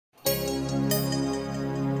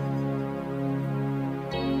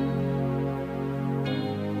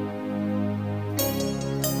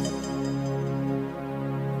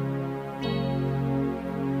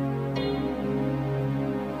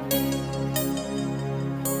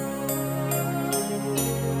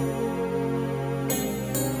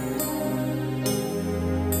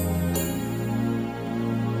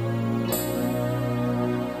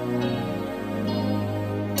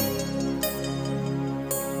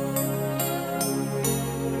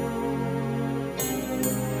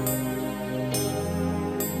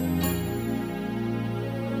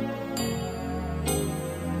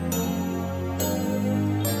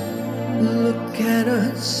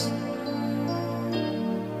us.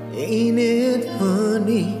 Ain't it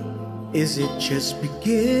funny? Is it just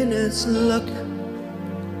beginner's luck?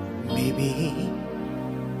 Maybe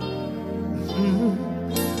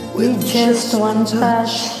with just one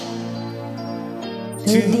touch,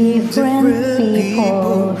 two different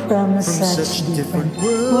people from such different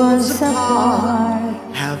worlds apart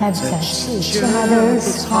have touched each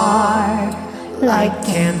other's heart like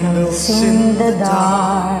candles in the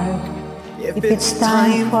dark. If it's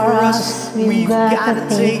time for us, we've gotta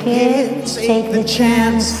take it, take the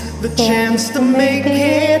chance to make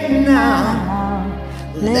it now.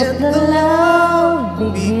 Let the love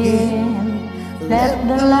begin, let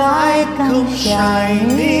the light come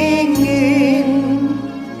shining in.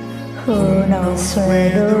 Who knows where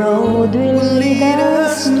the road will lead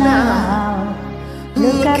us now?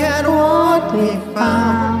 Look at what we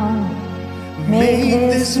found.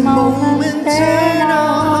 Make this moment turn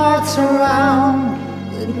our hearts around.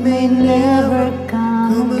 It may never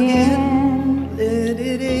come again. Let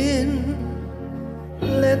it in,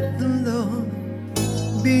 let the love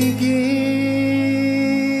begin.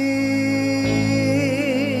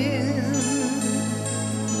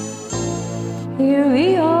 Here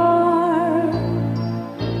we are,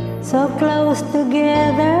 so close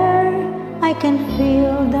together. I can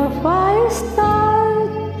feel the fire start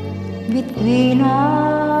between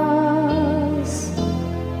us.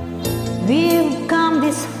 We've come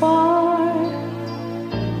this far,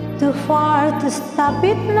 too far to stop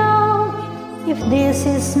it now. If this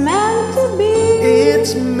is meant to be,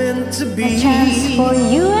 it's meant to be. A chance for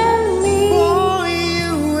you and me, for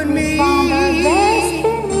you and me. We found our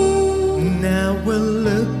destiny. Now we're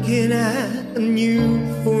looking at a new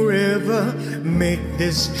forever. Make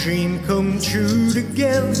this dream come true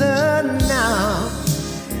together now.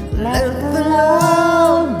 Let the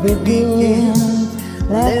love begin,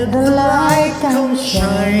 let the light come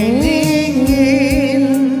shining in.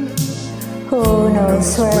 Who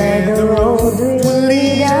knows where the road will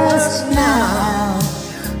lead us now?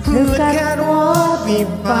 Look at what we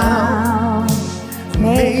found.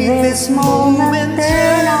 Make this moment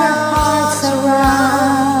turn our hearts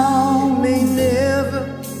around. May never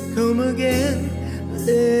come again.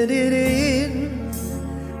 Let it in,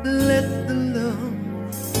 let the love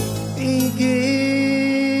begin.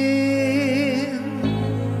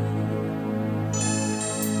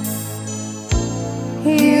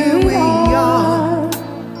 Here we are,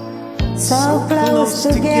 so close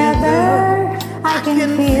together. I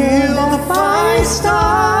can feel the fire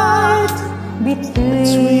start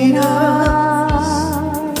between us.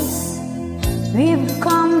 We've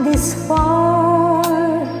come this far,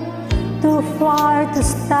 too far to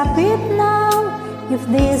stop it now. If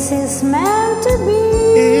this is meant to be,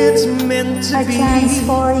 it's meant to be. A chance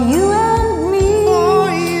for you and me, for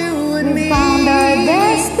you and we me. found our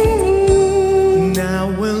destiny. Now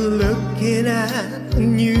we're looking at a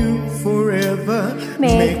new forever.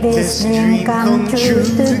 Make this dream come true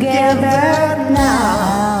together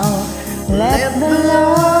now. Let the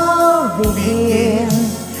love begin,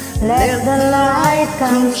 let the light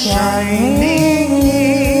come shining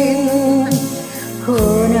in. Who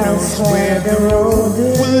knows where the road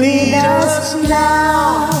will lead us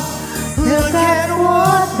now? Look at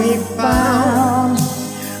what we found.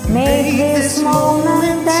 Make this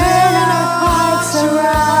moment turn our hearts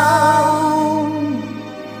around.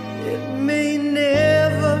 It may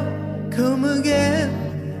never come again.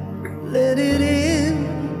 Let it